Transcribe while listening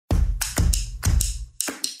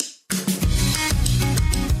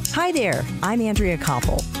Hi there, I'm Andrea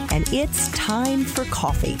Koppel, and it's time for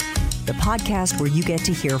coffee, the podcast where you get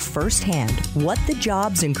to hear firsthand what the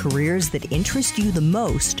jobs and careers that interest you the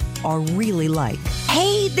most are really like.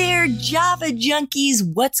 Hey there, Java junkies,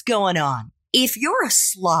 what's going on? If you're a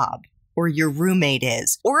slob, or your roommate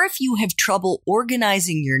is, or if you have trouble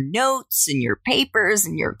organizing your notes and your papers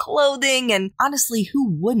and your clothing, and honestly, who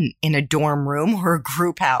wouldn't in a dorm room or a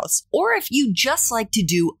group house? Or if you just like to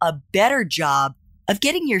do a better job of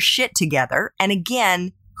getting your shit together, and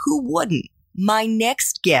again, who wouldn't? My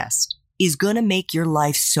next guest is going to make your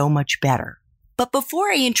life so much better. But before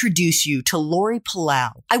I introduce you to Laurie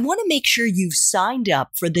Palau, I want to make sure you've signed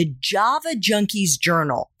up for the Java Junkies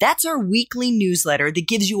Journal. That's our weekly newsletter that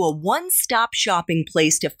gives you a one-stop shopping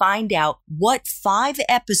place to find out what 5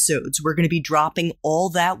 episodes we're going to be dropping all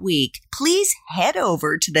that week. Please head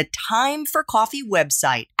over to the Time for Coffee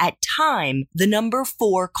website at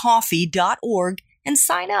time4coffee.org and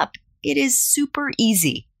sign up. It is super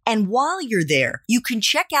easy. And while you're there, you can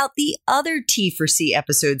check out the other T4C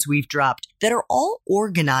episodes we've dropped that are all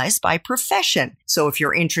organized by profession. So if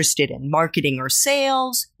you're interested in marketing or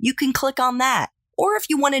sales, you can click on that. Or if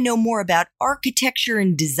you want to know more about architecture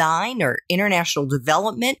and design or international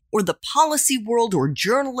development or the policy world or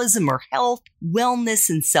journalism or health, wellness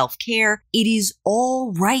and self-care, it is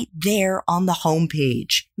all right there on the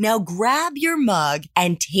homepage. Now grab your mug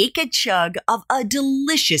and take a chug of a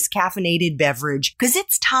delicious caffeinated beverage because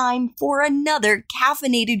it's time for another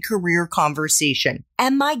caffeinated career conversation.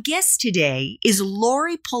 And my guest today is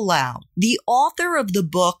Laurie Palau, the author of the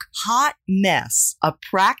book Hot Mess, A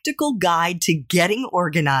Practical Guide to Getting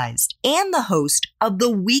Organized, and the host of the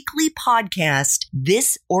weekly podcast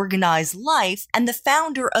This Organized Life, and the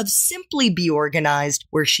founder of Simply Be Organized,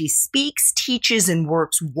 where she speaks, teaches, and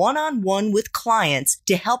works one-on-one with clients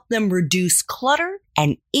to help them reduce clutter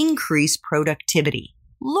and increase productivity.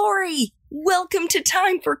 Laurie, welcome to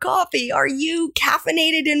Time for Coffee. Are you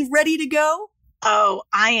caffeinated and ready to go? Oh,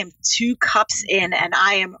 I am 2 cups in and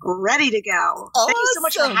I am ready to go. Awesome. Thank you so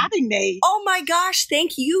much for having me. Oh my gosh,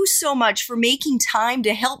 thank you so much for making time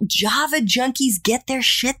to help Java junkies get their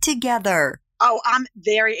shit together. Oh, I'm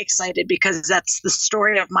very excited because that's the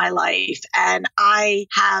story of my life. And I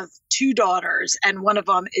have 2 daughters, and one of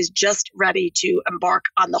them is just ready to embark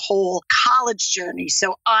on the whole college journey.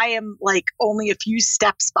 So I am like only a few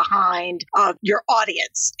steps behind your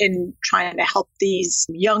audience in trying to help these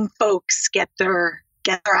young folks get their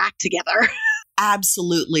act together.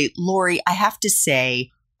 Absolutely. Laurie, I have to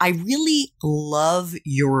say, I really love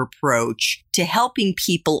your approach to helping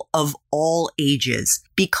people of all ages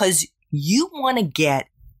because you want to get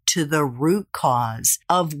to the root cause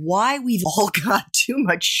of why we've all got too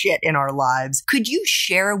much shit in our lives. Could you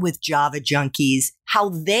share with Java junkies how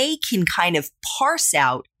they can kind of parse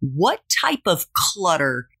out what type of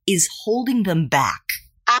clutter is holding them back?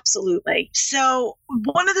 Absolutely. So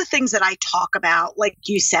one of the things that I talk about, like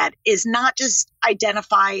you said, is not just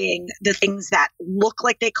identifying the things that look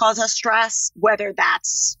like they cause us stress, whether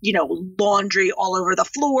that's, laundry all over the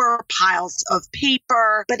floor, piles of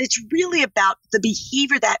paper, but it's really about the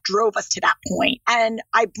behavior that drove us to that point. And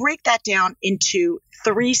I break that down into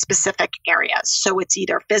 3 specific areas. So it's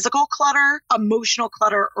either physical clutter, emotional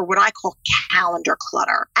clutter, or what I call calendar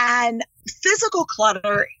clutter. And physical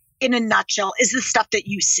clutter, in a nutshell, is the stuff that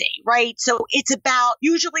you see, right? So it's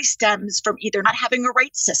usually stems from either not having a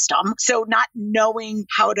right system, so not knowing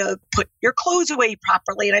how to put your clothes away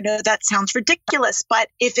properly. And I know that sounds ridiculous, but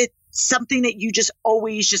if it's something that you just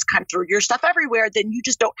always just kind of throw your stuff everywhere, then you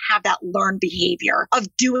just don't have that learned behavior of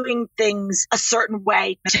doing things a certain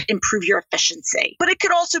way to improve your efficiency. But it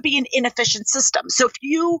could also be an inefficient system. So if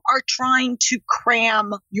you are trying to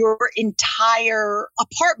cram your entire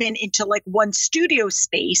apartment into like one studio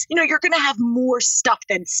space, you're going to have more stuff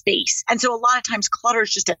than space. And so a lot of times clutter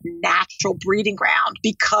is just a natural breeding ground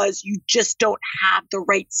because you just don't have the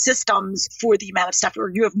right systems for the amount of stuff, or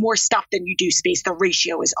you have more stuff than you do space. The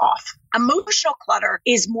ratio is off. Emotional clutter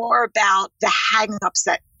is more about the hang-ups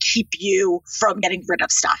that keep you from getting rid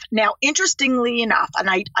of stuff. Now, interestingly enough, and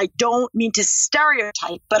I don't mean to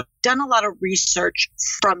stereotype, but I've done a lot of research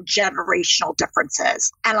from generational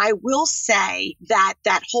differences. And I will say that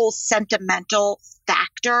whole sentimental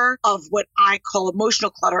factor of what I call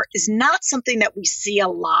emotional clutter is not something that we see a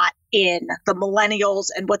lot in the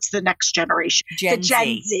millennials and what's the next generation? The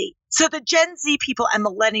Gen Z. So the Gen Z people and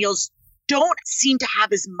millennials don't seem to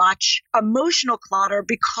have as much emotional clutter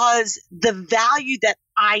because the value that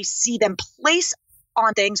I see them place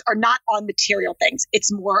on things are not on material things.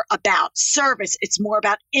 It's more about service. It's more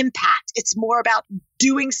about impact. It's more about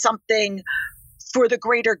doing something for the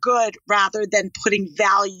greater good rather than putting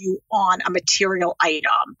value on a material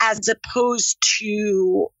item, as opposed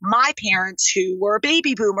to my parents who were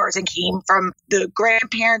baby boomers and came from the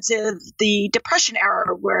grandparents of the Depression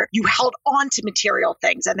era where you held on to material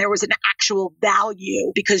things and there was an actual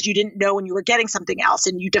value because you didn't know when you were getting something else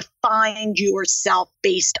and you defined yourself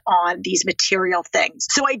based on these material things.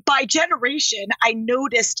 So by generation, I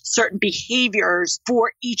noticed certain behaviors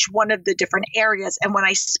for each one of the different areas. And when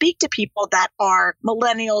I speak to people that are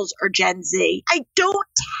millennials or Gen Z, I don't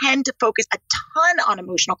tend to focus a ton on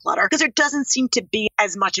emotional clutter because there doesn't seem to be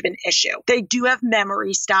as much of an issue. They do have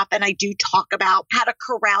memory stuff, and I do talk about how to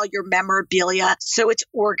corral your memorabilia so it's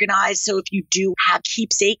organized. So if you do have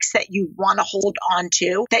keepsakes that you want to hold on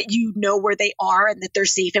to, that you know where they are and that they're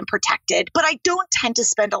safe and protected. But I don't tend to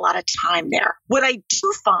spend a lot of time there. What I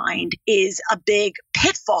do find is a big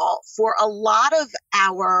pitfall for a lot of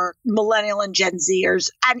our millennial and Gen Zers,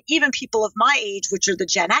 and even people of my age, which are the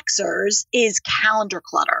Gen Xers, is calendar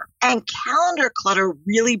clutter. And calendar clutter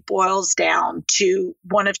really boils down to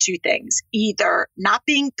one of two things: either not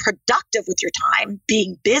being productive with your time,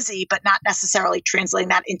 being busy, but not necessarily translating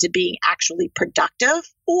that into being actually productive,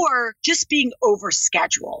 or just being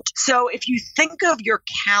overscheduled. So if you think of your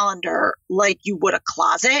calendar like you would a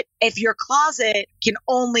closet, if your closet can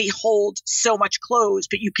only hold so much clothes,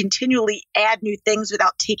 but you continually add new things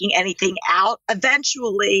without taking anything out,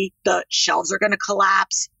 eventually the shelves are going to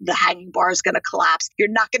collapse, the hanging bar is going to collapse. You're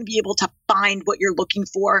not going to be able to find what you're looking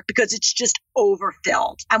for because it's just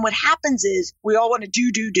overfilled. And what happens is we all want to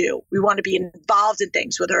do. We want to be involved in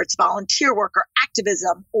things, whether it's volunteer work or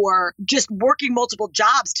activism or just working multiple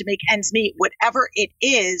jobs to make ends meet, whatever it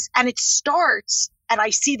is. And it starts, and I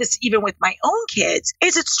see this even with my own kids,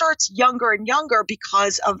 is it starts younger and younger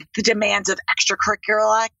because of the demands of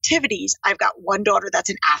extracurricular activities. I've got one daughter that's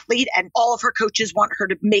an athlete and all of her coaches want her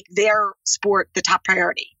to make their sport the top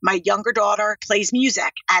priority. My younger daughter plays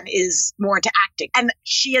music and is more into acting, and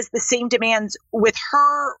she has the same demands with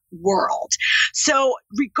her world. So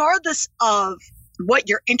regardless of what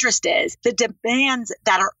your interest is, the demands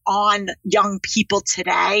that are on young people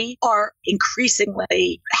today are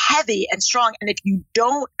increasingly heavy and strong. And if you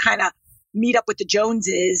don't kind of meet up with the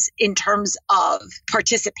Joneses in terms of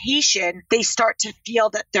participation, they start to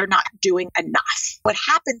feel that they're not doing enough. What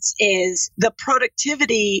happens is the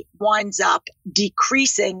productivity winds up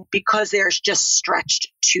decreasing because they're just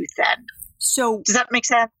stretched too thin. So does that make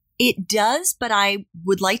sense? It does, but I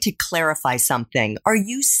would like to clarify something. Are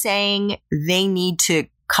you saying they need to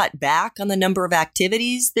cut back on the number of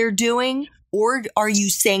activities they're doing? Or are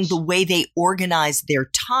you saying the way they organize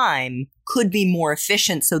their time could be more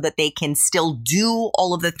efficient so that they can still do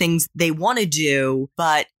all of the things they want to do,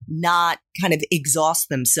 but not kind of exhaust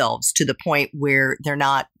themselves to the point where they're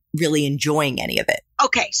not really enjoying any of it?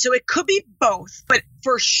 Okay, so it could be both, but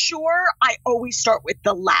for sure, I always start with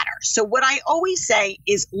the latter. So what I always say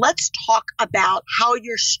is, let's talk about how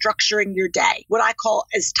you're structuring your day, what I call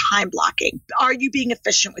as time blocking. Are you being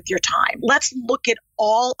efficient with your time? Let's look at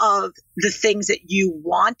all of the things that you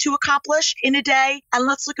want to accomplish in a day, and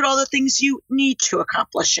let's look at all the things you need to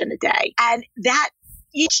accomplish in a day. And that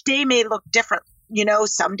each day may look different. You know,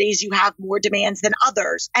 some days you have more demands than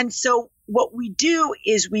others. And so what we do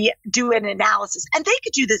is we do an analysis, and they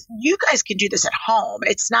could do this. You guys can do this at home.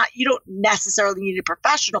 It's not, you don't necessarily need a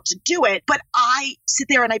professional to do it, but I sit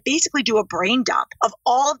there and I basically do a brain dump of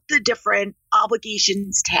all of the different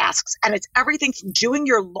obligations, tasks, and it's everything from doing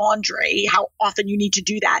your laundry, how often you need to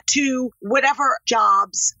do that, to whatever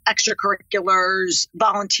jobs, extracurriculars,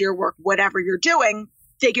 volunteer work, whatever you're doing,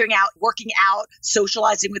 figuring out, working out,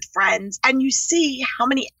 socializing with friends, and you see how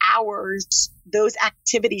many hours those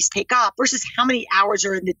activities take up versus how many hours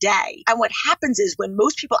are in the day. And what happens is when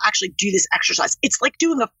most people actually do this exercise, it's like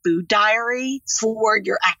doing a food diary for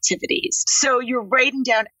your activities. So you're writing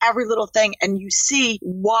down every little thing and you see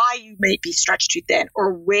why you may be stretched too thin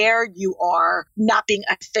or where you are not being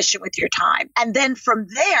efficient with your time. And then from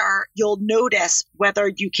there, you'll notice whether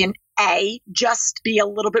you can just be a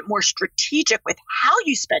little bit more strategic with how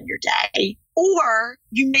you spend your day, or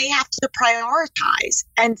you may have to prioritize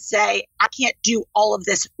and say, I can't do all of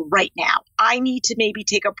this right now. I need to maybe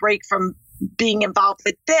take a break from being involved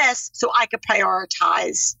with this so I could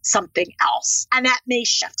prioritize something else. And that may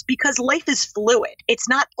shift because life is fluid. It's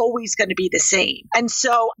not always going to be the same. And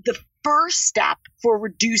so the first step for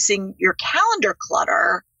reducing your calendar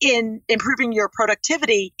clutter in improving your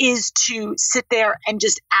productivity is to sit there and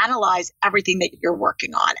just analyze everything that you're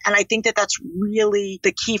working on. And I think that that's really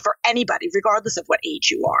the key for anybody, regardless of what age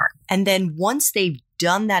you are. And then once they've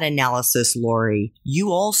done that analysis, Laurie, you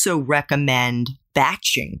also recommend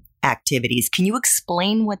batching activities. Can you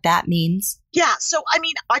explain what that means? Yeah. So, I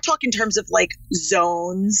mean, I talk in terms of like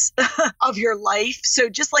zones of your life. So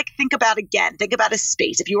just like think about a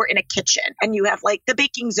space. If you were in a kitchen and you have like the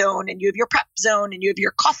baking zone and you have your prep zone and you have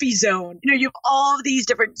your coffee zone, you have all of these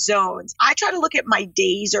different zones. I try to look at my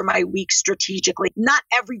days or my weeks strategically. Not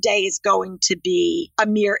every day is going to be a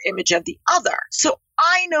mirror image of the other. So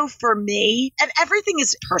I know for me, and everything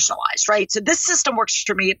is personalized, right? So this system works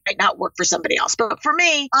for me. It might not work for somebody else. But for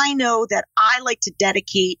me, I know that I like to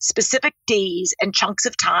dedicate specific days and chunks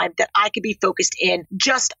of time that I could be focused in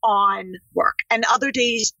just on work, and other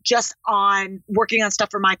days just on working on stuff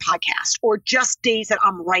for my podcast, or just days that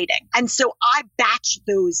I'm writing. And so I batch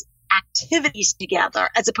those activities together,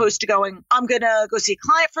 as opposed to going, I'm going to go see a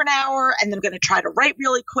client for an hour and then I'm going to try to write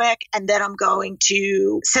really quick. And then I'm going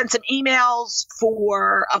to send some emails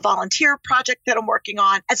for a volunteer project that I'm working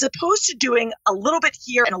on, as opposed to doing a little bit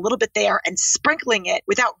here and a little bit there and sprinkling it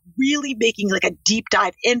without really making like a deep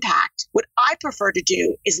dive impact. What I prefer to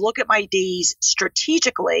do is look at my days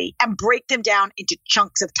strategically and break them down into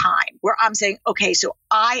chunks of time where I'm saying, okay, so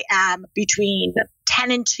I am between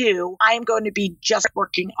 10 and 2, I am going to be just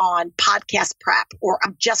working on podcast prep, or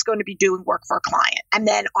I'm just going to be doing work for a client. And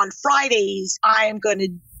then on Fridays, I am going to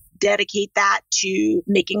dedicate that to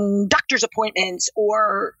making doctor's appointments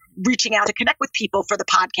or reaching out to connect with people for the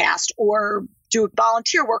podcast or do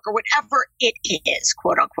volunteer work or whatever it is,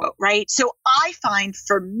 quote unquote, right? So I find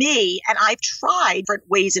for me, and I've tried different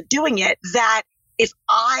ways of doing it, that if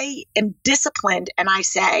I am disciplined and I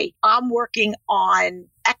say I'm working on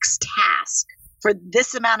X task for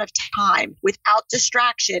this amount of time without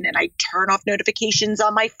distraction, and I turn off notifications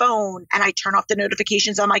on my phone and I turn off the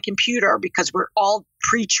notifications on my computer, because we're all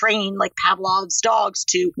pre-trained like Pavlov's dogs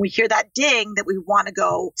to, we hear that ding that we want to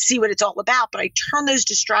go see what it's all about, but I turn those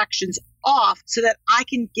distractions off so that I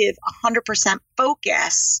can give 100%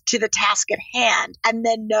 focus to the task at hand, and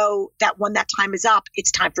then know that when that time is up,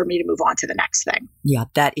 it's time for me to move on to the next thing. Yeah,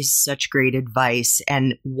 that is such great advice.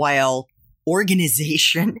 And while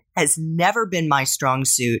organization has never been my strong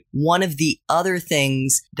suit, one of the other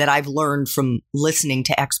things that I've learned from listening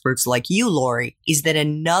to experts like you, Laurie, is that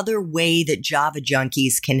another way that Java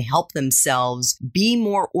junkies can help themselves be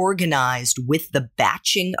more organized with the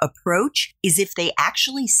batching approach is if they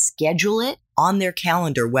actually schedule it on their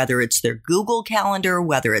calendar, whether it's their Google Calendar,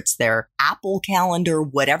 whether it's their Apple Calendar,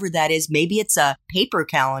 whatever that is. Maybe it's a paper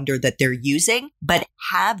calendar that they're using, but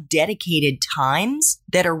have dedicated times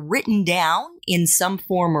that are written down in some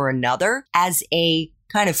form or another as a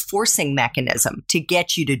kind of forcing mechanism to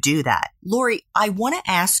get you to do that. Laurie, I want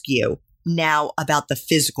to ask you now about the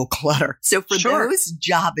physical clutter. So for those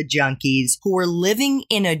Java junkies who are living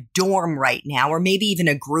in a dorm right now, or maybe even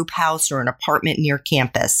a group house or an apartment near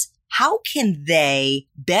campus, how can they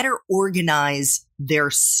better organize their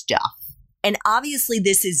stuff? And obviously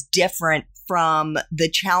this is different from the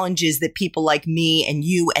challenges that people like me and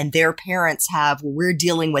you and their parents have, where we're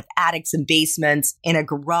dealing with attics and basements in a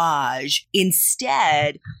garage.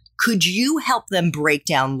 Instead, could you help them break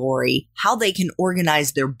down, Laurie, how they can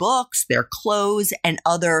organize their books, their clothes, and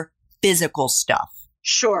other physical stuff?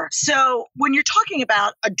 Sure. So when you're talking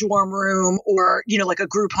about a dorm room or, like a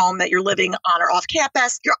group home that you're living on or off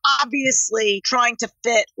campus, you're obviously trying to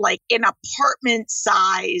fit like an apartment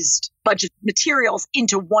sized bunch of materials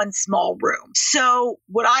into one small room. So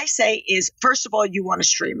what I say is, first of all, you want to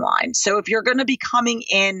streamline. So if you're going to be coming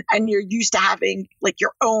in and you're used to having like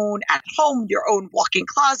your own at home, your own walk-in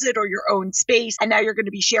closet or your own space, and now you're going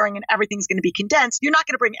to be sharing and everything's going to be condensed, you're not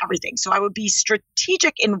going to bring everything. So I would be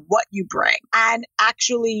strategic in what you bring and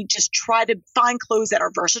actually just try to find clothes that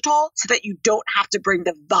are versatile so that you don't have to bring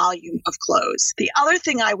the volume of clothes. The other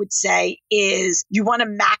thing I would say is you want to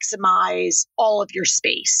maximize all of your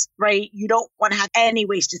space, right? You don't want to have any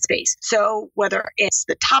wasted space. So whether it's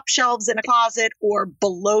the top shelves in a closet or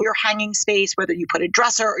below your hanging space, whether you put a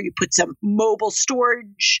dresser or you put some mobile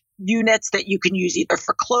storage units that you can use either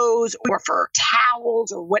for clothes or for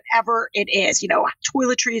towels or whatever it is,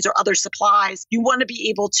 toiletries or other supplies, you want to be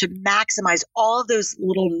able to maximize all of those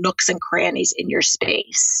little nooks and crannies in your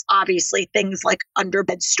space. Obviously, things like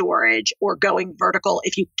underbed storage or going vertical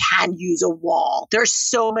if you can use a wall. There's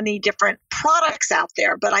so many different products out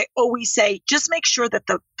there, but I always say just make sure that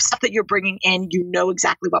the stuff that you're bringing in, you know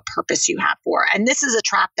exactly what purpose you have for. And this is a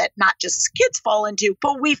trap that not just kids fall into,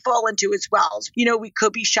 but we fall into as well. We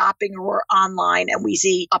could be shopping shopping or we're online and we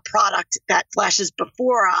see a product that flashes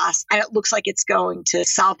before us and it looks like it's going to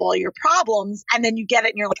solve all your problems. And then you get it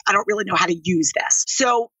and you're like, I don't really know how to use this.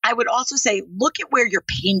 So I would also say, look at where your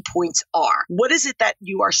pain points are. What is it that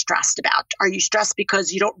you are stressed about? Are you stressed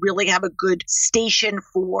because you don't really have a good station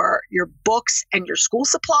for your books and your school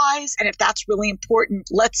supplies? And if that's really important,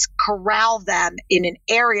 let's corral them in an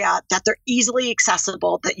area that they're easily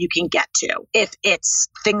accessible that you can get to. If it's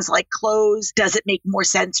things like clothes, does it make more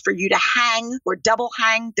sense for you to hang or double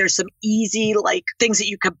hang? There's some easy things that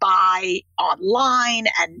you could buy online,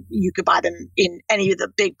 and you could buy them in any of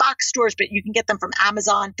the big box stores, but you can get them from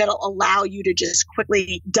Amazon that'll allow you to just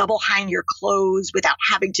quickly double hang your clothes without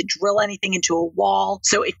having to drill anything into a wall.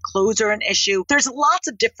 So if clothes are an issue, there's lots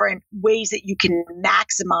of different ways that you can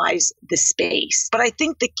maximize the space. But I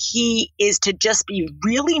think the key is to just be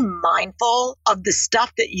really mindful of the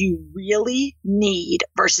stuff that you really need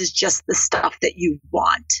versus just the stuff that you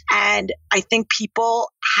want. And I think people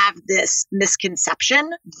have this misconception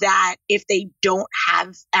that if they don't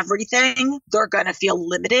have everything, they're going to feel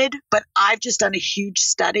limited. But I've just done a huge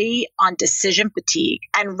study on decision fatigue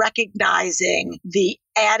and recognizing the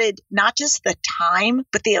added, not just the time,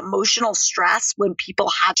 but the emotional stress when people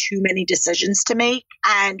have too many decisions to make.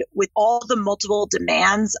 And with all the multiple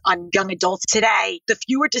demands on young adults today, the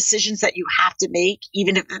fewer decisions that you have to make,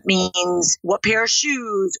 even if it means what pair of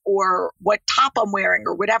shoes or what top I'm wearing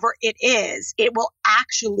or whatever it is, it will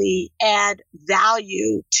actually add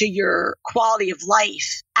value to your quality of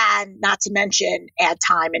life, and not to mention add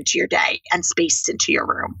time into your day and space into your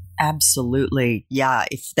room. Absolutely. Yeah.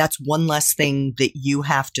 If that's one less thing that you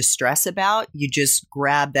have to stress about, you just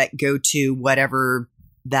grab that go-to whatever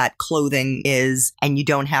that clothing is, and you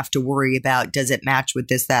don't have to worry about, does it match with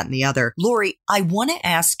this, that, and the other. Laurie, I want to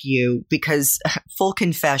ask you, because full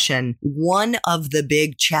confession, one of the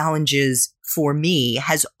big challenges for me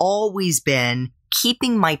has always been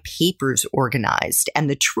keeping my papers organized. And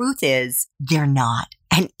the truth is, they're not.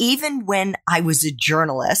 And even when I was a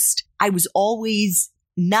journalist, I was always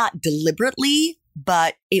not deliberately,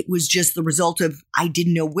 but it was just the result of I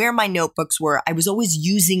didn't know where my notebooks were. I was always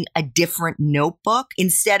using a different notebook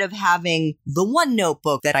instead of having the one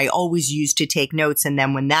notebook that I always used to take notes. And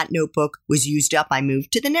then when that notebook was used up, I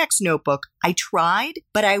moved to the next notebook. I tried,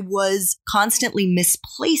 but I was constantly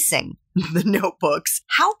misplacing the notebooks.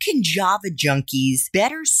 How can Java junkies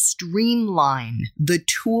better streamline the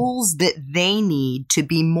tools that they need to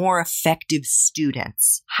be more effective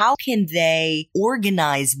students? How can they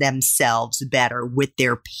organize themselves better with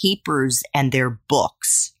their papers and their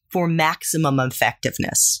books for maximum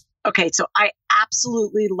effectiveness? Okay, so I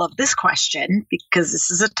absolutely love this question because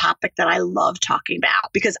this is a topic that I love talking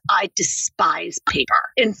about because I despise paper,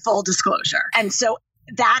 in full disclosure. And so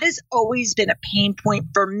that has always been a pain point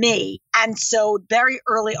for me. And so very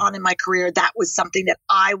early on in my career, that was something that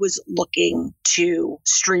I was looking to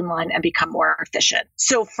streamline and become more efficient.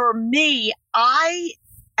 So for me, I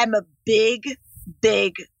am a big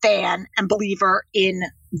fan and believer in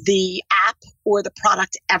the app or the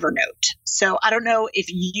product Evernote. So I don't know if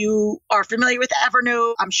you are familiar with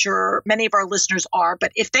Evernote. I'm sure many of our listeners are,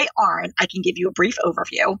 but if they aren't, I can give you a brief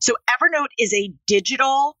overview. So Evernote is a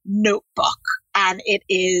digital notebook, and it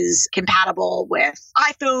is compatible with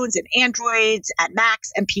iPhones and Androids and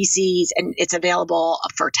Macs and PCs, and it's available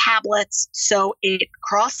for tablets. So it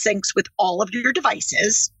cross-syncs with all of your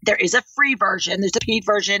devices. There is a free version. There's a paid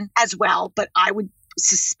version as well, but I would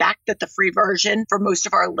suspect that the free version for most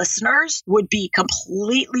of our listeners would be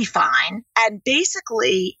completely fine. And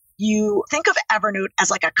basically, you think of Evernote as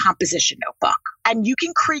like a composition notebook, and you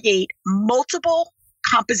can create multiple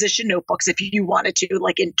composition notebooks if you wanted to.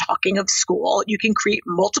 Like in talking of school, you can create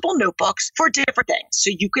multiple notebooks for different things. So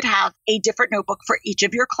you could have a different notebook for each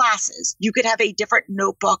of your classes. You could have a different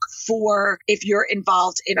notebook for if you're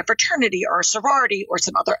involved in a fraternity or a sorority or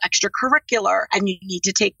some other extracurricular and you need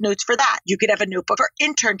to take notes for that. You could have a notebook for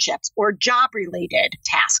internships or job related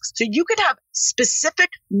tasks. So you could have specific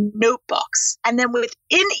notebooks, and then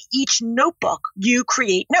within each notebook you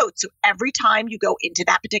create notes. So every time you go into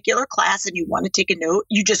that particular class and you want to take a note,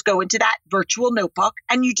 you just go into that virtual notebook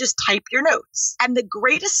and you just type your notes. And the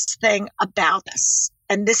greatest thing about this,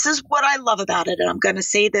 and this is what I love about it, and I'm going to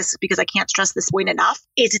say this because I can't stress this point enough,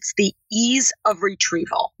 is it's the ease of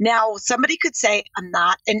retrieval. Now, somebody could say, I'm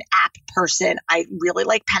not an app person. I really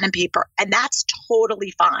like pen and paper, and that's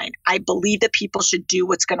totally fine. I believe that people should do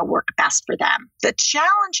what's going to work best for them. The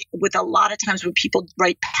challenge with a lot of times when people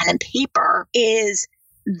write pen and paper is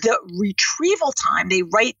the retrieval time. They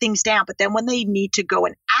write things down, but then when they need to go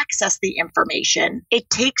and access the information, it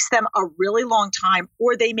takes them a really long time,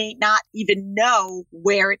 or they may not even know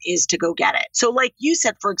where it is to go get it. So like you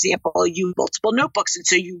said, for example, you have multiple notebooks, and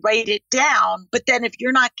so you write it down, but then if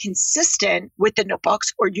you're not consistent with the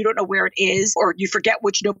notebooks, or you don't know where it is, or you forget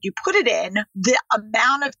which notebook you put it in, the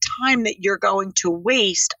amount of time that you're going to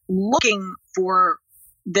waste looking for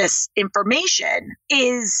this information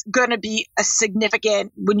is going to be a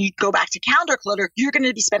significant, when you go back to calendar clutter, you're going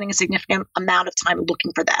to be spending a significant amount of time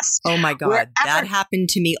looking for this. Oh my God. That happened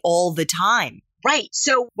to me all the time. Right.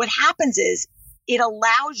 So what happens is it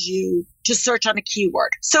allows you to search on a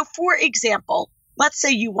keyword. So for example, let's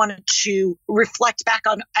say you wanted to reflect back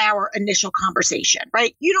on our initial conversation,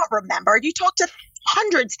 right? You don't remember. You talked to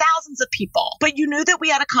hundreds, thousands of people, but you knew that we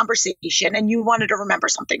had a conversation and you wanted to remember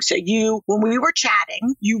something. So you, when we were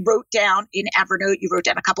chatting, you wrote down in Evernote, you wrote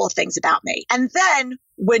down a couple of things about me. And then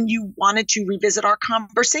when you wanted to revisit our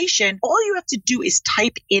conversation, all you have to do is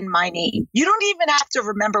type in my name. You don't even have to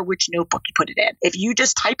remember which notebook you put it in. If you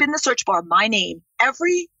just type in the search bar, my name,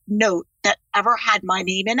 every note that ever had my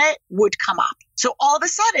name in it would come up. So all of a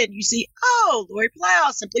sudden you see, oh, Laurie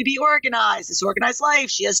Palau, Simply Be Organized, This Organized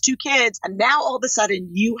Life. She has 2 kids. And now all of a sudden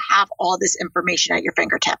you have all this information at your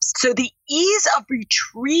fingertips. So the ease of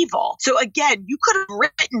retrieval. So again, you could have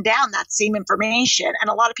written down that same information. And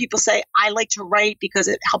a lot of people say, I like to write because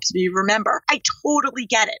it helps me remember. I totally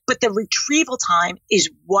get it. But the retrieval time is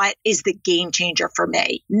what is the game changer for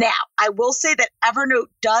me. Now, I will say that Evernote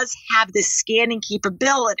does have this scanning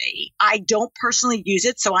capability. I don't personally use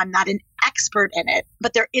it, so I'm not an expert in it,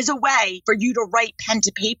 but there is a way for you to write pen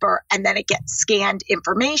to paper and then it gets scanned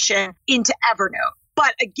information into Evernote.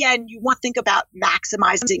 But again, you want to think about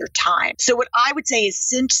maximizing your time. So what I would say is,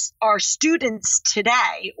 since our students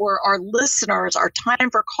today, or our listeners, our Time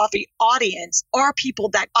for Coffee audience, are people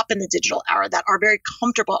that up in the digital era that are very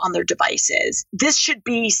comfortable on their devices, this should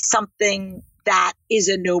be something that is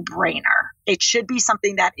a no-brainer. It should be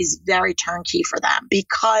something that is very turnkey for them,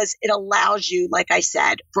 because it allows you, like I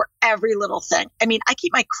said, for every little thing. I mean, I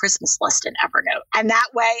keep my Christmas list in Evernote, and that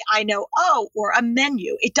way I know, or a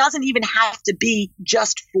menu. It doesn't even have to be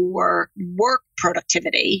just for work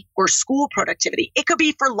productivity or school productivity. It could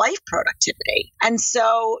be for life productivity. And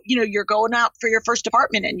so, you're going out for your first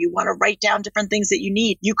apartment and you want to write down different things that you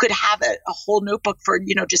need. You could have a whole notebook for,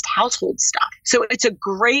 just household stuff. So it's a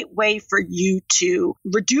great way for you to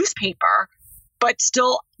reduce paper, but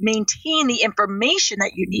still maintain the information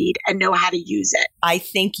that you need and know how to use it. I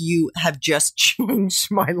think you have just changed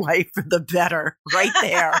my life for the better right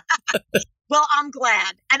there. Well, I'm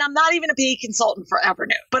glad. And I'm not even a paid consultant for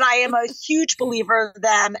Evernote, but I am a huge believer in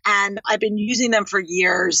them, and I've been using them for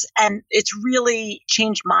years, and it's really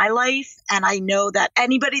changed my life. And I know that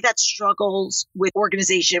anybody that struggles with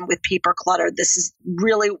organization, with paper clutter, this is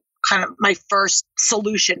really kind of my first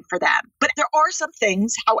solution for them. But there are some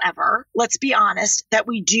things, however, let's be honest, that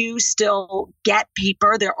we do still get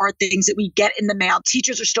paper. There are things that we get in the mail.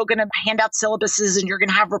 Teachers are still going to hand out syllabuses and you're going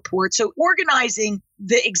to have reports. So organizing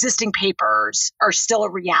the existing papers are still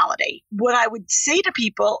a reality. What I would say to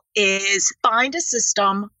people is find a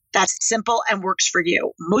system that's simple and works for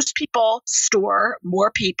you. Most people store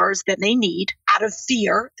more papers than they need out of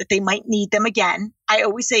fear that they might need them again. I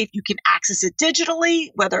always say, if you can access it digitally,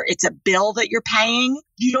 whether it's a bill that you're paying,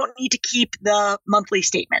 you don't need to keep the monthly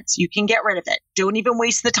statements. You can get rid of it. Don't even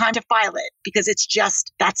waste the time to file it, because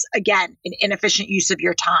that's again, an inefficient use of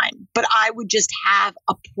your time. But I would just have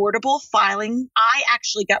a portable filing. I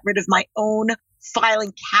actually got rid of my own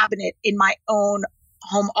filing cabinet in my own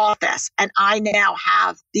home office. And I now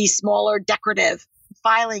have these smaller decorative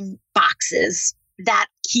filing boxes that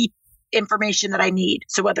keep information that I need.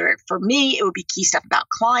 So whether for me, it would be key stuff about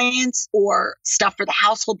clients or stuff for the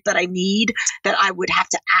household that I need that I would have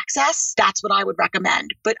to access, that's what I would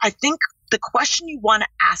recommend. But I think the question you want to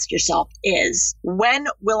ask yourself is, when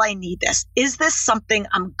will I need this? Is this something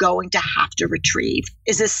I'm going to have to retrieve?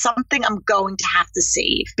 Is this something I'm going to have to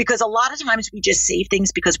save? Because a lot of times we just save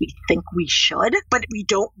things because we think we should, but we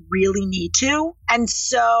don't really need to. And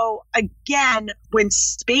so again, when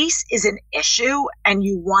space is an issue and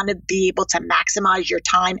you want to be able to maximize your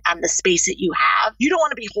time and the space that you have, you don't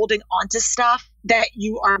want to be holding on to stuff that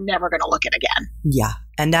you are never going to look at again. Yeah.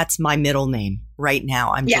 And that's my middle name right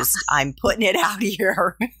now. I'm putting it out here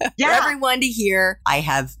for everyone to hear. I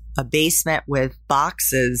have a basement with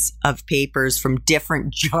boxes of papers from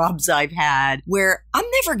different jobs I've had where I'm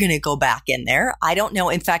never going to go back in there. I don't know.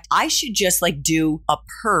 In fact, I should just do a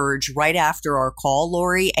purge right after our call,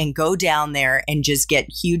 Laurie, and go down there and just get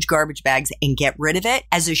huge garbage bags and get rid of it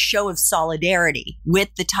as a show of solidarity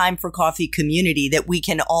with the Time for Coffee community, that we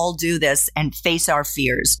can all do this and face our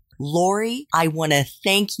fears. Laurie, I want to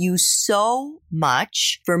thank you so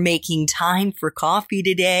much for making time for coffee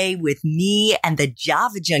today with me and the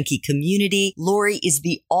Java Junkie community. Laurie is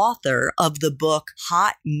the author of the book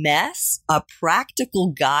Hot Mess, A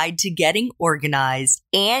Practical Guide to Getting Organized,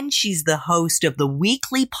 and she's the host of the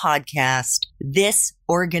weekly podcast, This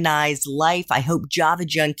Organized Life. I hope Java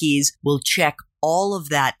Junkies will check all of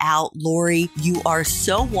that out. Laurie, you are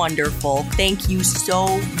so wonderful. Thank you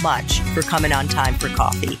so much for coming on Time for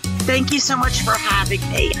Coffee. Thank you so much for having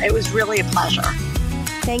me. It was really a pleasure.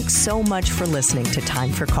 Thanks so much for listening to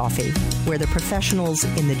Time for Coffee, where the professionals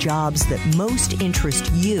in the jobs that most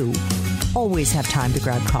interest you always have time to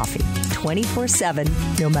grab coffee 24/7,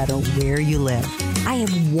 no matter where you live. I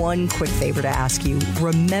have one quick favor to ask you.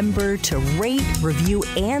 Remember to rate, review,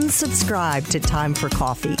 and subscribe to Time for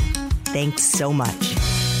Coffee. Thanks so much.